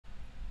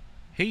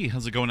Hey,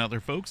 how's it going out there,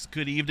 folks?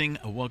 Good evening.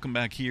 Welcome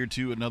back here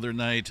to another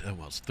night.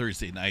 Well, it's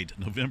Thursday night,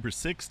 November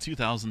 6th,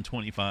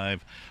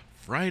 2025.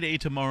 Friday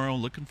tomorrow.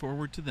 Looking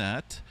forward to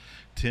that.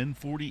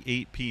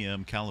 10:48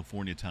 p.m.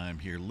 California time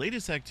here.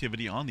 Latest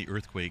activity on the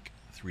earthquake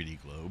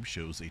 3D globe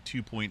shows a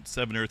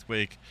 2.7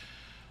 earthquake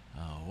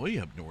way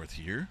up north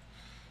here.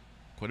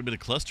 Quite a bit of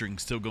clustering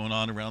still going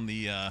on around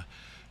the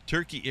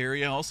Turkey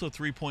area. Also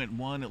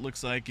 3.1, it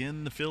looks like,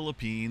 in the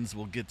Philippines.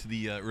 We'll get to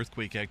the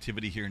earthquake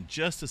activity here in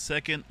just a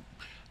second.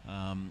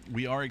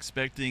 We are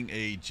expecting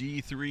a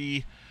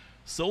G3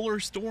 solar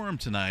storm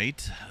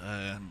tonight,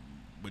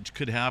 which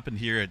could happen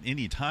here at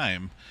any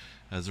time.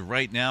 As of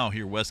right now,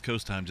 here West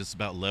Coast time, just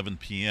about 11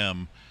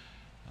 p.m.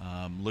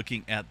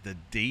 Looking at the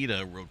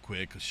data real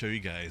quick, I'll show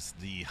you guys.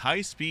 The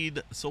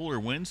high-speed solar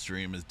wind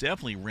stream is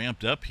definitely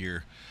ramped up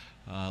here.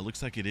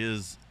 Looks like it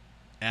is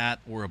at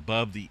or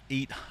above the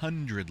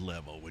 800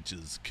 level, which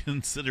is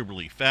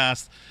considerably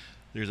fast.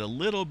 There's a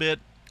little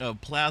bit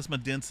of plasma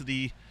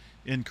density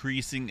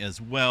increasing as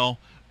well,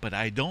 but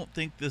I don't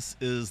think this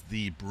is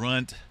the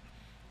brunt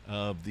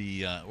of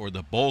the or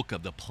the bulk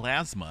of the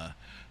plasma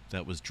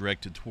that was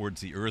directed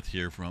towards the Earth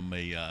here from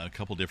a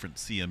couple different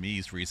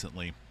CMEs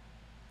recently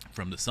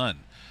from the sun.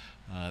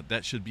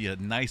 That should be a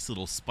nice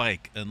little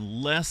spike,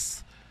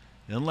 unless,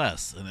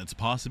 and it's a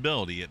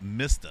possibility, it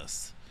missed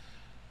us.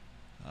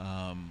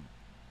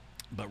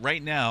 But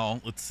right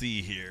now, let's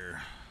see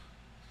here.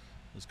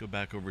 Let's go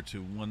back over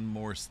to one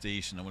more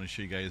station. I want to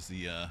show you guys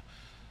the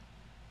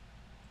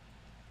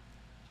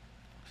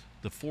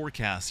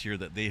forecast here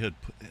that they had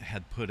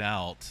put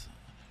out.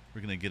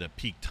 We're going to get a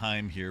peak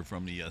time here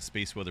from the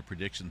Space Weather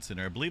Prediction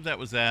Center. I believe that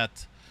was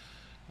at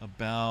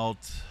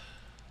about,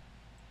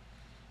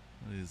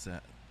 what is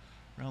that?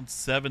 Around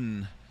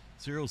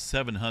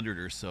 700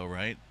 or so,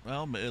 right?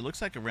 Well, it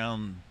looks like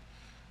around,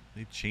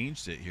 they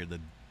changed it here.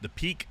 The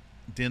peak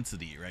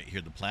density right here,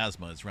 the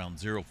plasma, is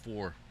around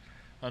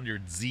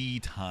 0400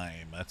 Z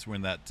time. That's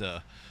when that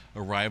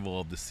arrival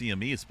of the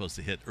CME is supposed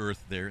to hit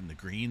Earth there in the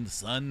green, the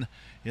sun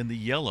in the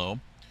yellow.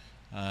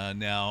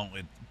 Now,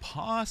 it's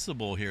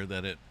possible here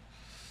that it,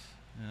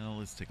 well,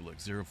 let's take a look,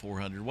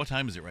 0400. What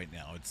time is it right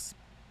now? It's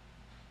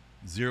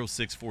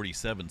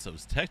 0647, so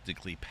it's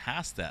technically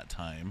past that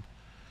time.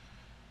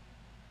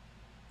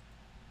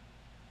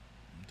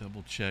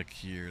 Double check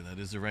here. That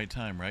is the right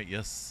time, right?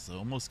 Yes,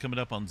 almost coming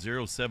up on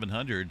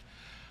 0700.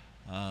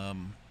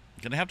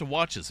 Gonna have to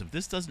watch this. If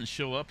this doesn't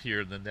show up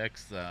here in the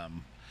next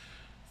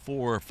 4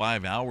 or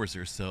 5 hours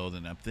or so,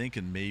 then I'm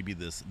thinking maybe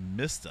this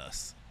missed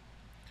us.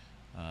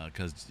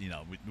 Because you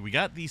know we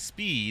got the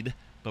speed,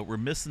 but we're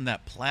missing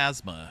that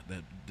plasma,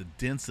 the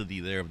density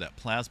there of that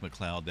plasma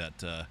cloud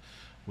that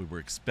we were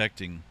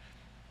expecting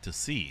to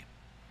see.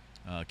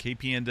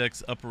 KP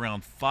index up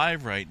around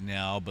 5 right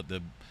now, but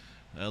the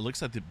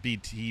looks like the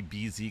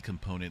BT-BZ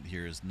component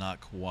here is not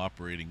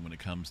cooperating when it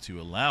comes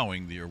to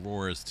allowing the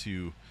auroras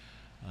to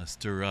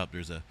stir up.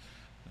 There's a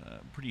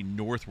pretty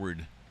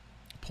northward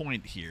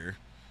point here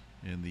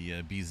in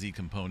the BZ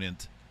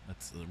component.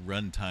 That's the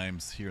run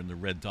times here in the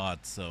red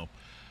dots. So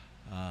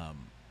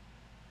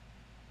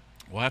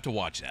we'll have to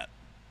watch that.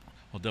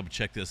 I'll double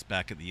check this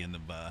back at the end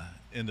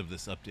of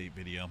this update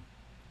video.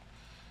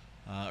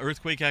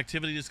 Earthquake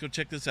activity. Just go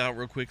check this out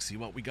real quick. See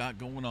what we got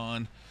going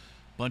on.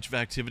 Bunch of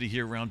activity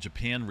here around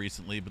Japan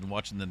recently. Been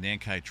watching the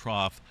Nankai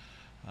Trough.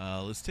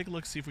 Let's take a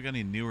look, see if we got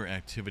any newer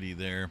activity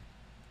there.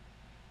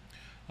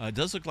 It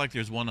does look like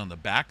there's one on the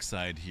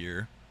backside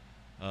here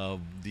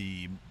of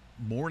the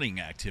morning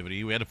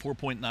activity. We had a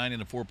 4.9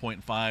 and a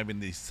 4.5 in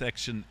the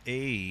section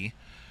A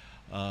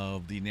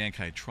of the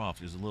Nankai Trough.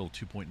 There's a little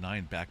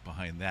 2.9 back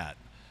behind that.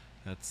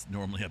 That's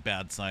normally a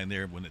bad sign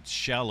there. When it's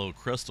shallow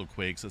crustal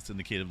quakes, that's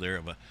indicative there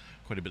of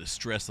quite a bit of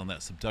stress on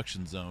that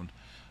subduction zone.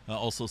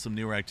 Also some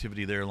newer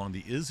activity there along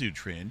the Izu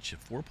Trench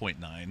at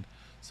 4.9.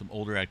 Some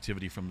older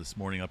activity from this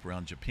morning up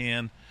around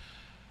Japan.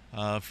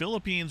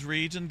 Philippines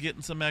region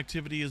getting some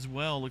activity as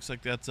well. Looks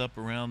like that's up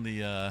around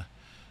the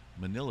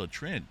Manila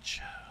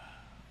Trench.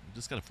 We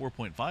just got a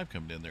 4.5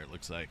 coming in there, it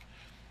looks like,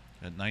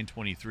 at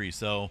 9:23.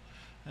 So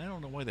I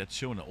don't know why that's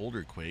showing an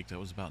older quake. That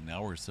was about an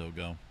hour or so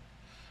ago.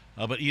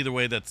 But either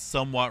way, that's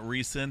somewhat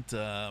recent.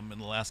 In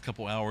the last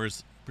couple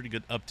hours, pretty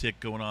good uptick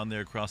going on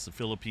there across the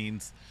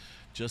Philippines.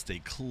 Just a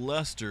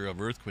cluster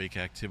of earthquake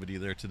activity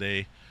there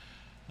today.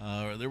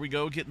 There we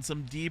go, getting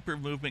some deeper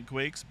movement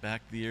quakes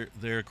back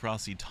there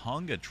across the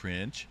Tonga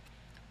Trench.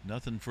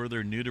 Nothing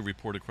further new to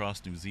report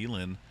across New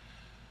Zealand.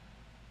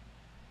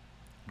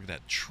 Look at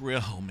that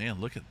trail, man,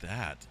 look at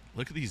that.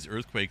 Look at these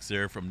earthquakes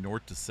there from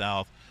north to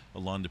south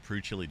along the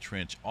Peru-Chile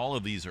Trench. All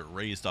of these are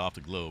raised off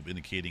the globe,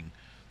 indicating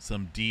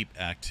some deep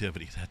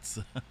activity. That's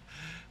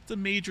it's a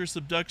major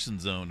subduction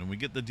zone, and we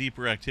get the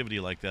deeper activity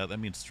like that. That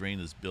means strain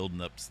is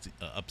building up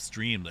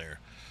upstream there.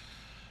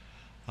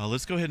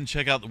 Let's go ahead and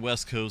check out the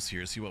West Coast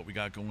here, see what we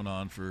got going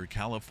on for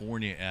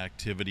California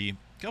activity.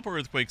 A couple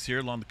earthquakes here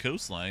along the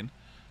coastline.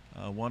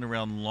 One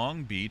around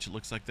Long Beach. It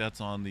looks like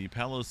that's on the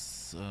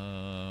Palos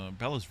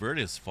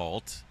Verdes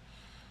fault.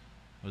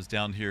 I was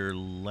down here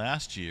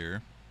last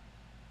year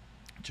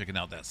Checking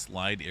out that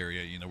slide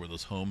area, you know, where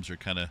those homes are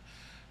kind of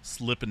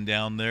slipping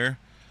down there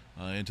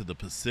into the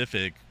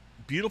Pacific.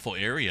 Beautiful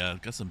area,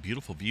 got some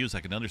beautiful views.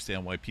 I can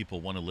understand why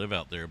people want to live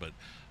out there, but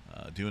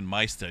doing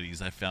my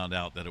studies, I found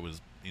out that it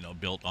was, you know,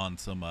 built on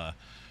some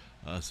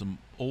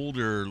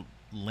older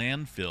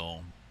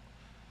landfill,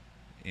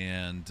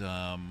 and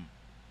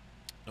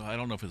I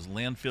don't know if it was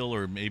landfill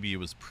or maybe it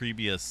was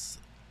previous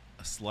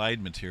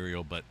slide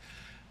material, but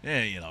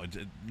yeah, you know,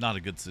 not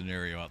a good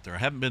scenario out there. I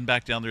haven't been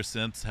back down there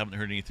since, haven't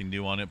heard anything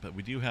new on it, but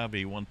we do have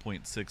a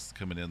 1.6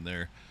 coming in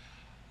there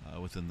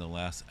within the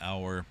last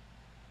hour.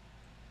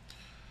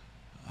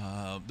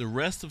 The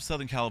rest of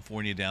Southern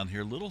California down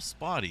here, a little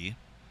spotty.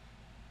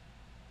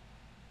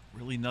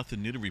 Really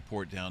nothing new to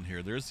report down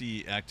here. There's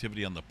the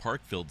activity on the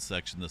Parkfield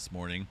section this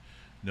morning.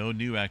 No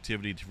new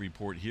activity to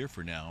report here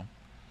for now.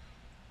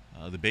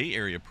 The Bay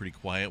Area pretty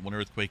quiet. One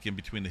earthquake in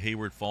between the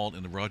Hayward Fault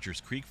and the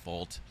Rogers Creek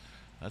Fault.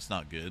 That's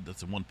not good.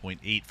 That's a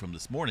 1.8 from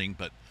this morning,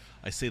 but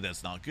I say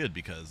that's not good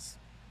because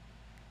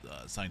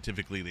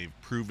scientifically they've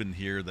proven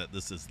here that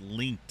this is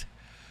linked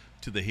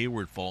to the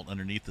Hayward Fault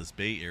underneath this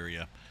Bay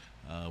Area,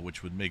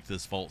 which would make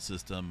this fault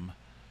system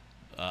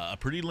a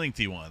pretty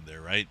lengthy one there,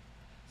 right?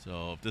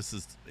 So if this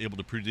is able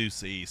to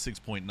produce a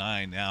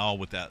 6.9 now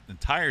with that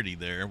entirety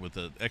there, with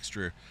the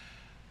extra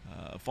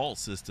fault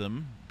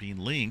system being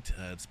linked,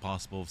 it's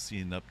possible of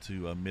seeing up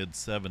to a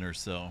mid-7 or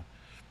so.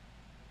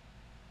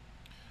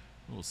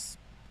 A little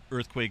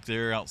earthquake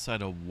there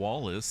outside of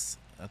Wallace.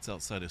 That's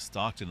outside of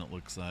Stockton, it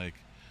looks like.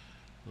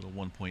 Little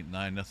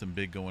 1.9, nothing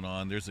big going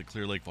on. There's a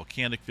Clear Lake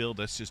volcanic field.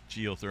 That's just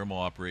geothermal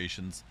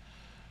operations.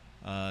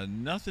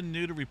 Nothing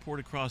new to report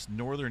across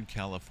Northern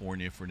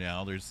California for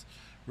now. There's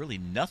really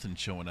nothing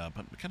showing up.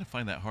 I kind of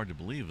find that hard to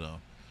believe, though.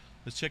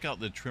 Let's check out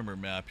the tremor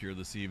map here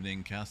this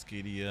evening.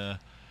 Cascadia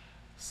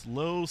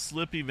slow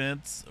slip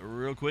events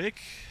real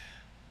quick.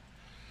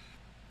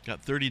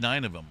 Got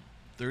 39 of them.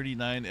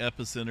 39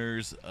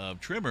 epicenters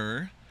of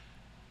tremor.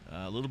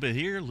 A little bit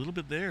here, a little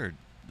bit there.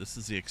 This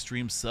is the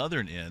extreme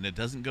southern end. It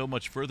doesn't go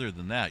much further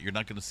than that. You're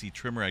not going to see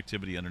tremor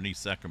activity underneath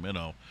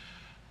Sacramento.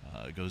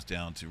 It goes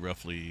down to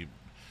roughly,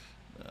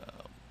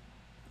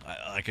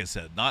 like I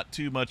said, not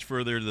too much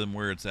further than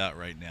where it's at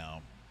right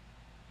now.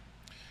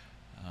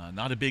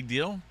 Not a big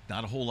deal.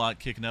 Not a whole lot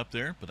kicking up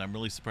there, but I'm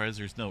really surprised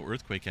there's no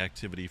earthquake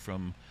activity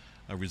from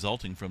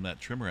resulting from that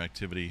tremor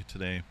activity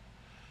today.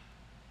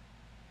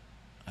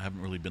 I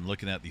haven't really been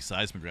looking at the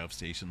seismograph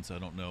stations, so I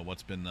don't know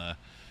what's been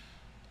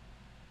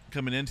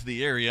coming into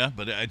the area,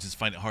 but I just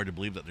find it hard to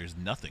believe that there's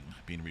nothing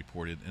being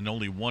reported, and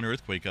only one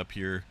earthquake up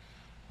here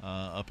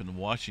up in the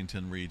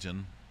Washington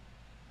region.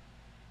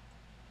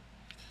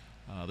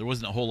 There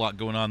wasn't a whole lot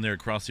going on there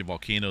across the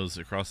volcanoes,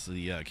 across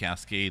the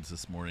Cascades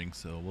this morning,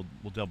 so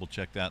we'll double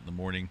check that in the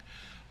morning.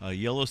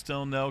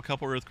 Yellowstone, though, a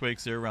couple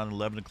earthquakes there around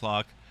 11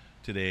 o'clock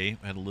today.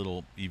 I had a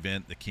little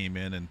event that came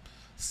in and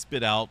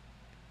spit out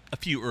a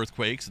few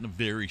earthquakes in a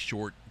very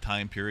short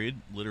time period,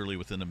 literally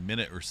within a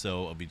minute or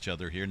so of each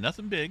other here.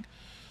 Nothing big.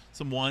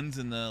 Some ones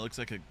and looks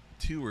like a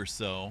 2 or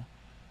so.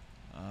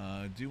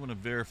 I do want to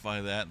verify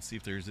that and see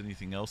if there's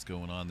anything else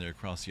going on there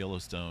across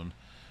Yellowstone.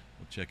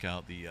 We'll check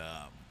out the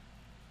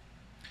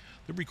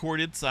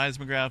recorded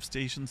seismograph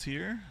stations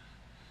here.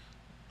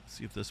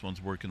 See if this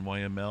one's working.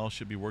 YML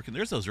should be working.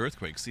 There's those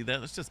earthquakes. See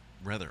that? It's just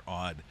rather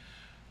odd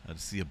to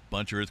see a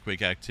bunch of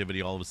earthquake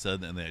activity all of a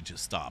sudden and then it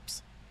just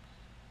stops.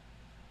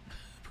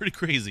 Pretty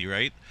crazy,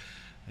 right?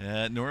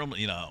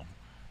 Normally, you know,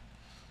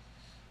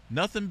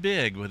 nothing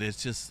big, but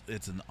it's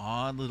an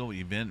odd little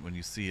event when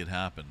you see it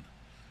happen.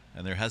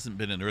 And there hasn't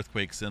been an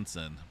earthquake since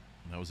then.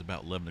 That was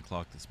about 11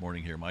 o'clock this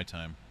morning here, my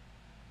time.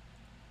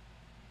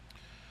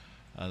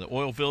 The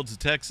oil fields of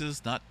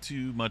Texas, not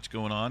too much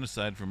going on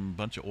aside from a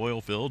bunch of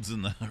oil fields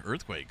and the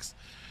earthquakes.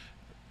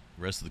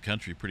 The rest of the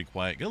country pretty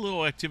quiet. Got a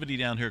little activity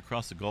down here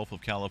across the Gulf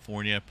of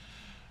California.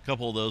 A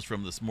couple of those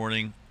from this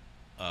morning.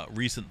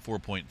 Recent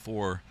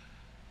 4.4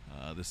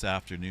 this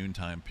afternoon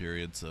time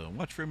period. So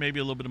watch for maybe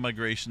a little bit of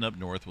migration up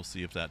north. We'll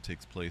see if that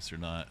takes place or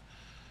not.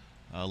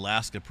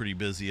 Alaska pretty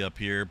busy up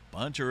here.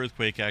 Bunch of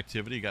earthquake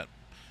activity. Got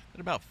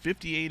about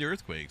 58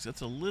 earthquakes.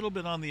 That's a little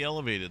bit on the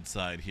elevated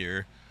side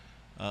here.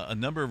 A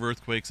number of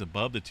earthquakes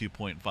above the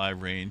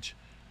 2.5 range.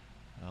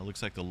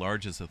 Looks like the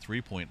largest a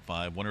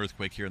 3.5. One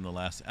earthquake here in the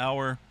last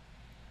hour.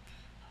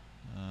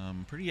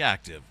 Pretty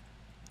active.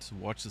 So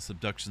watch the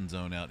subduction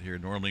zone out here.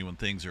 Normally when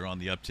things are on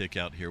the uptick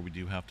out here, we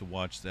do have to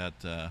watch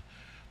that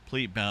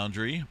plate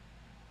boundary.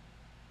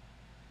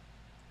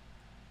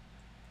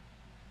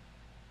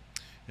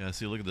 Yeah,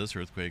 see, look at this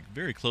earthquake.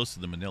 Very close to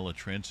the Manila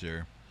Trench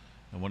there.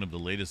 And one of the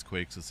latest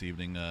quakes this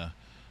evening,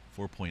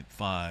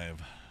 4.5.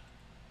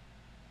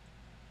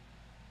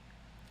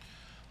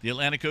 The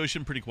Atlantic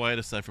Ocean, pretty quiet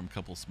aside from a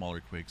couple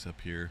smaller quakes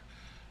up here.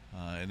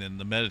 And then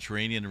the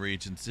Mediterranean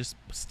region's just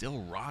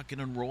still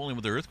rocking and rolling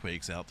with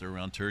earthquakes out there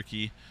around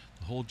Turkey.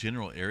 The whole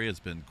general area has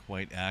been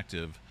quite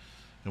active.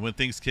 And when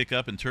things kick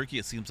up in Turkey,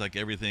 it seems like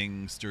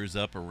everything stirs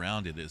up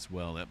around it as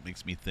well. That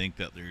makes me think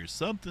that there's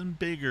something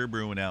bigger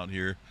brewing out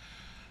here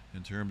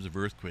in terms of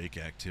earthquake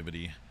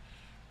activity.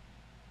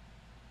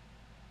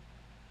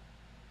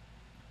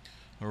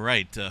 All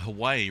right,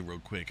 Hawaii real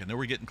quick. I know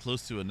we're getting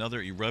close to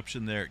another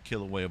eruption there at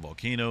Kilauea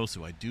Volcano,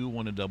 so I do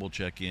want to double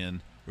check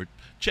in, or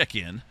check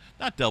in,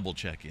 not double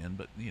check in,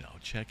 but, you know,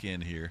 check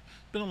in here.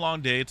 It's been a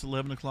long day. It's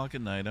 11 o'clock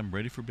at night. I'm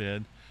ready for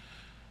bed.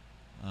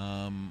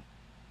 Kilauea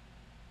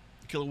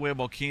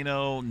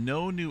Volcano,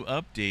 no new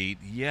update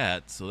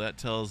yet, so that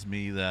tells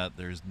me that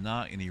there's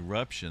not an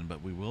eruption,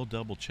 but we will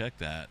double check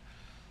that.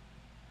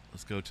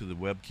 Let's go to the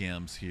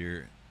webcams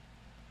here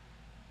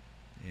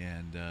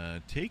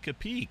and take a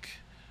peek.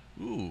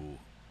 Ooh,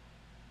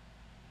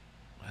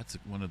 that's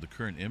one of the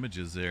current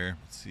images there.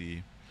 Let's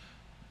see.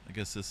 I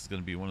guess this is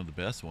going to be one of the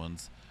best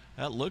ones.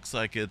 That looks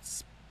like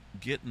it's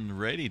getting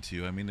ready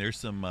to. I mean, there's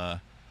some,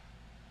 I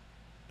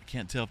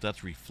can't tell if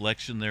that's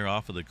reflection there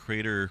off of the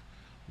crater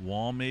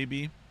wall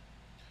maybe,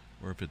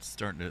 or if it's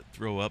starting to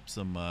throw up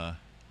some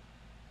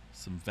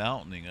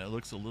fountaining. It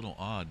looks a little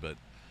odd, but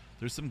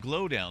there's some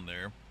glow down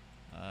there.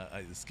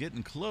 It's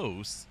getting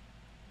close.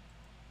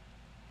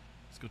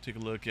 Let's go take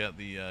a look at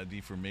the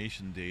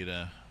deformation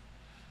data.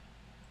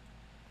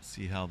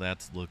 See how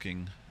that's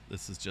looking.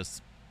 This is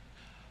just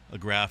a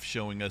graph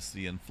showing us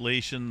the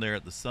inflation there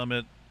at the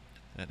summit.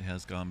 That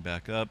has gone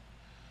back up.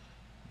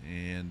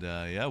 And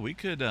yeah, we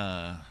could,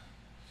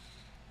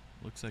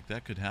 looks like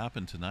that could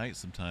happen tonight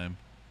sometime.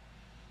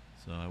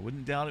 So I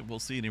wouldn't doubt it. We'll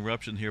see an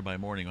eruption here by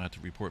morning. I'll have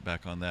to report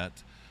back on that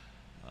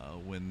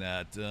when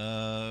that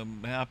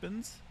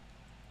happens.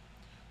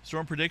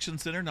 Storm Prediction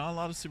Center, not a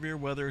lot of severe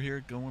weather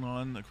here going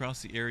on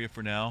across the area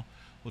for now.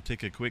 We'll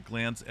take a quick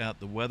glance at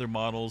the weather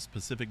models.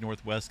 Pacific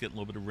Northwest getting a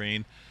little bit of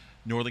rain.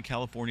 Northern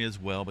California as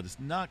well, but it's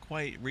not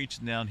quite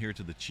reaching down here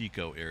to the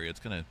Chico area.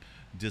 It's kind of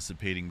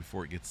dissipating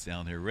before it gets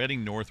down here.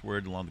 Heading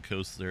northward along the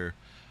coast there,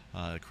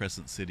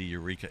 Crescent City,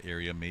 Eureka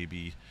area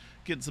maybe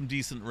getting some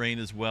decent rain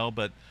as well,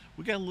 but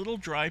we got a little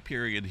dry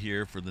period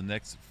here for the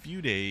next few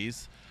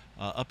days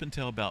up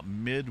until about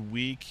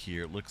midweek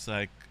here. It looks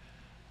like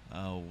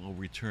we'll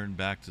return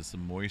back to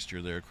some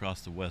moisture there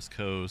across the west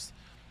coast.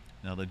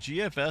 Now the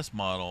GFS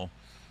model,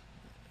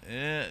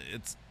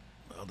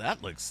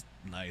 that looks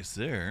nice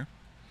there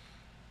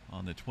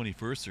on the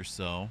 21st or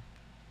so.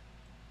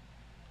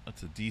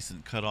 That's a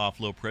decent cutoff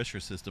low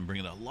pressure system,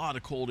 bringing a lot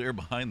of cold air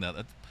behind that.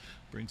 That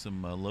brings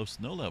some low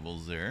snow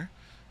levels there,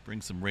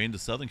 brings some rain to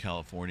Southern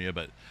California.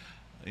 But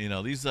you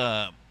know, these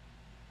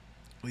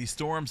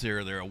storms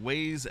here, they're a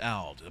ways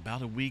out,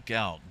 about a week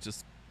out.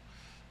 Just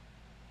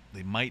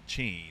they might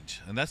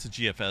change, and that's the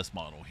GFS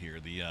model here.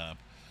 The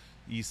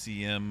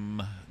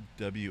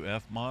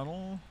ECMWF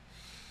model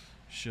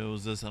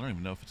shows us. I don't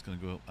even know if it's going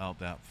to go out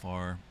that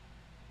far.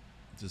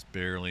 Just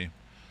barely.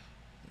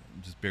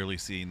 I'm just barely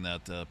seeing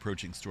that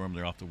approaching storm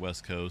there off the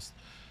west coast.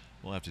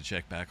 We'll have to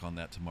check back on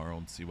that tomorrow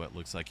and see what it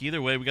looks like. Either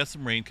way, we got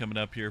some rain coming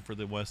up here for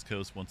the west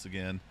coast once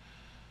again.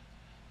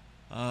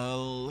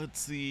 Let's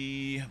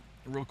see. A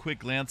real quick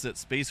glance at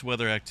space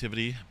weather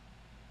activity.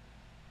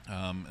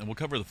 And we'll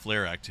cover the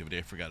flare activity.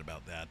 I forgot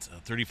about that.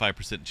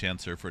 35%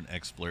 chance here for an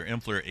X flare. M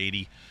flare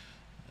 80.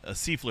 A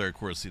C flare, of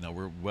course, you know,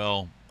 we're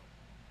well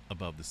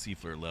above the C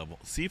flare level.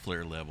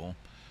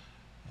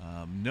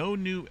 No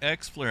new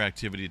X flare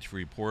activity to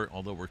report,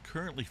 although we're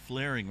currently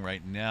flaring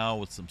right now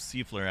with some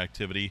C flare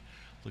activity.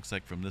 Looks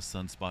like from this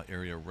sunspot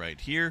area right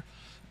here.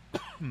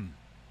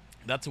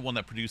 That's the one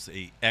that produced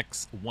a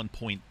X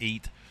 1.8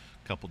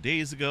 a couple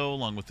days ago,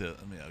 along with a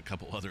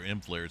couple other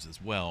M flares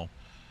as well.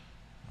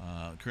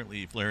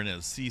 Currently flaring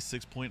at C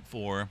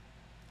 6.4.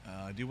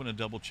 I do want to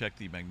double check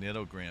the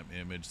magnetogram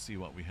image, see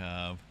what we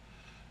have.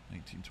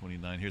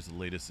 1929. Here's the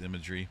latest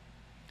imagery.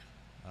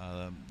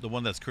 The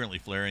one that's currently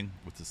flaring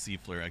with the C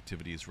flare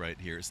activity is right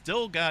here. It's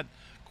still got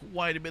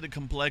quite a bit of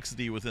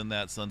complexity within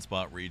that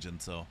sunspot region,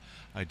 so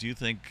I do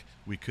think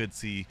we could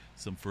see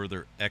some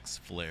further X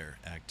flare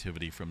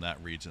activity from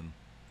that region.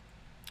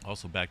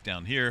 Also back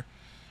down here,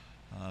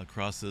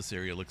 across this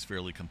area, looks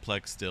fairly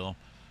complex still.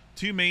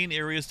 Two main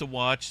areas to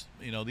watch.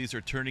 You know, these are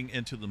turning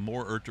into the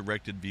more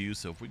Earth-directed view,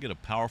 so if we get a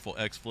powerful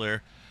X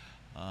flare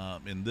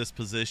in this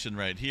position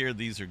right here,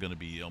 these are going to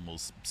be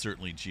almost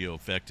certainly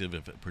geo-effective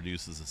if it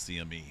produces a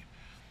CME.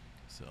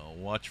 So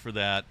watch for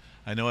that.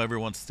 I know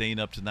everyone's staying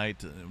up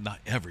tonight, not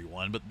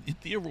everyone, but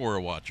the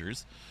Aurora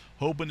watchers,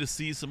 hoping to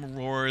see some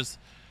auroras.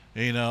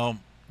 You know,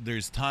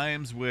 there's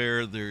times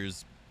where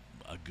there's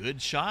a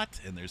good shot,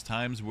 and there's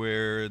times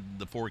where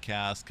the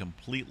forecast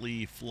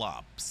completely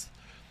flops.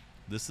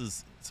 This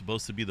is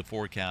supposed to be the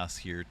forecast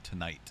here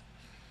tonight.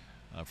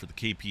 For the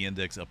KP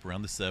index up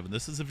around the 7.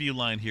 This is a view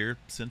line here,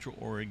 Central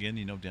Oregon,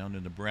 you know, down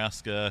in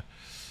Nebraska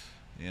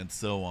and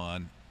so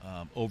on.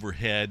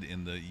 Overhead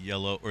in the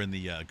yellow, or in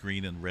the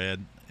green and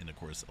red, and of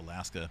course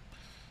Alaska,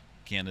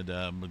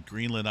 Canada,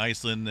 Greenland,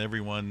 Iceland,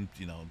 everyone,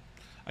 you know,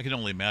 I can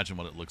only imagine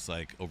what it looks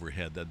like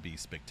overhead. That'd be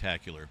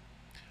spectacular.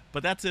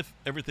 But that's if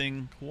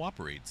everything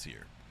cooperates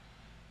here.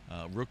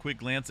 Real quick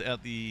glance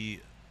at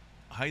the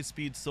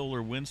high-speed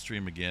solar wind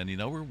stream again. You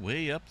know, we're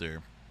way up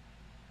there.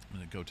 I'm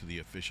going to go to the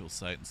official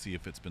site and see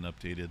if it's been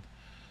updated.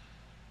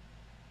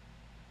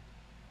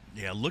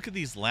 Yeah, look at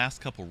these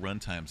last couple run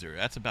times here.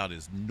 That's about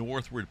as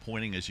northward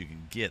pointing as you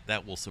can get.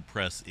 That will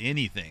suppress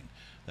anything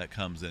that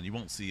comes in. You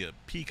won't see a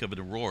peak of an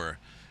aurora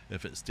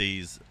if it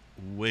stays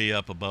way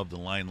up above the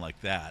line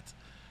like that.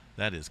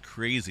 That is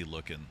crazy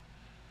looking.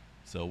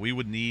 So we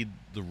would need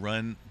the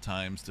run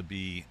times to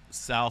be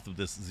south of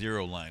this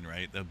zero line,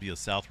 right? That would be a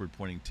southward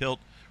pointing tilt.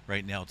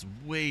 Right now it's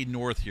way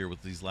north here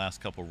with these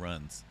last couple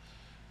runs.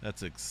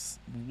 That's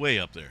way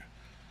up there.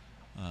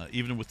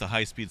 Even with the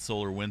high-speed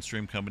solar wind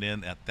stream coming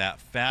in at that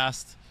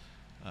fast,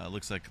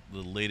 looks like the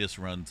latest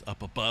run's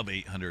up above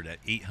 800 at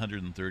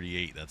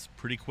 838. That's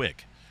pretty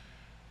quick.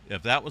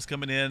 If that was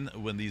coming in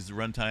when these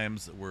run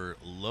times were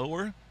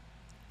lower,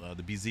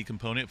 the BZ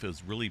component, if it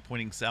was really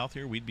pointing south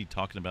here, we'd be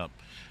talking about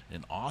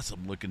an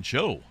awesome-looking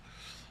show.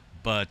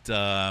 But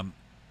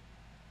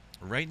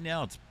right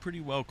now it's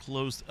pretty well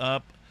closed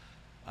up.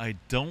 I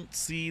don't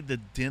see the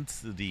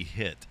density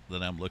hit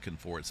that I'm looking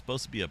for. It's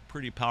supposed to be a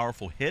pretty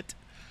powerful hit.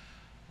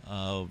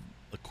 A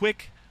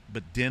quick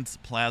but dense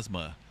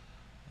plasma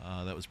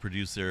that was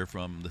produced there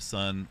from the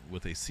sun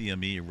with a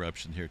CME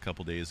eruption here a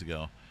couple days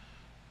ago.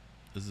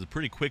 This is a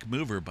pretty quick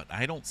mover, but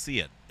I don't see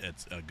it.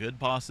 It's a good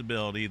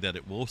possibility that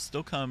it will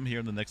still come here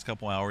in the next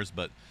couple hours,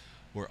 but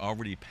we're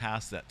already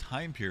past that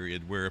time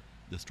period where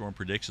the Storm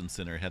Prediction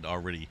Center had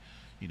already,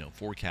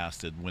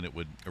 forecasted when it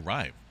would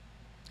arrive.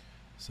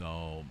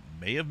 So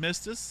may have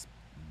missed us,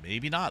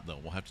 maybe not though.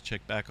 We'll have to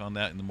check back on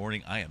that in the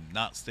morning. I am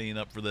not staying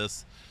up for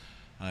this.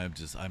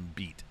 I'm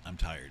beat. I'm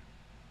tired.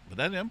 But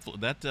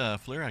that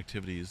flare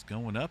activity is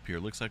going up here.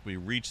 Looks like we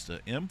reached the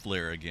M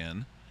flare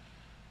again.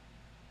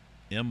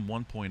 M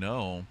 1.0.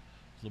 A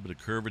little bit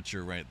of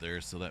curvature right there,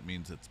 so that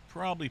means it's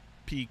probably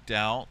peaked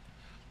out.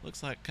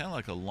 Looks like kind of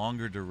like a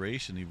longer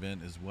duration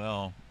event as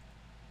well.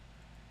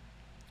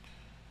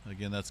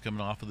 Again, that's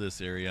coming off of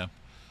this area.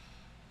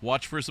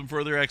 Watch for some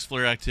further X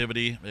flare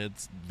activity.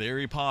 It's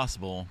very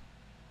possible.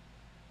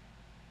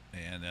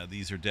 And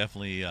these are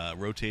definitely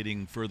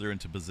rotating further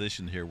into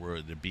position here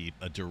where there'd be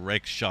a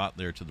direct shot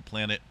there to the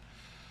planet.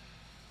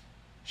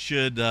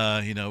 Should,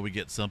 we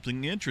get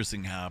something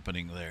interesting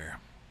happening there.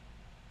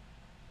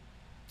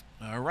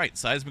 All right,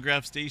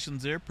 seismograph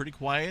stations there, pretty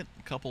quiet.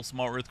 A couple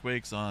small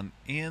earthquakes on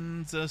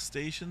Anza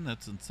Station.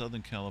 That's in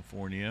Southern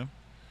California.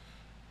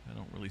 I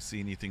don't really see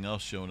anything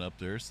else showing up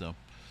there, so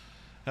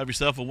have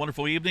yourself a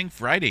wonderful evening.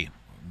 Friday.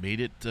 Made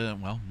it,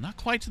 well, not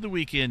quite to the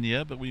weekend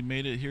yet, but we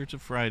made it here to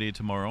Friday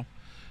tomorrow.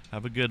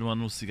 Have a good one.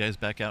 We'll see you guys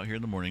back out here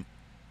in the morning.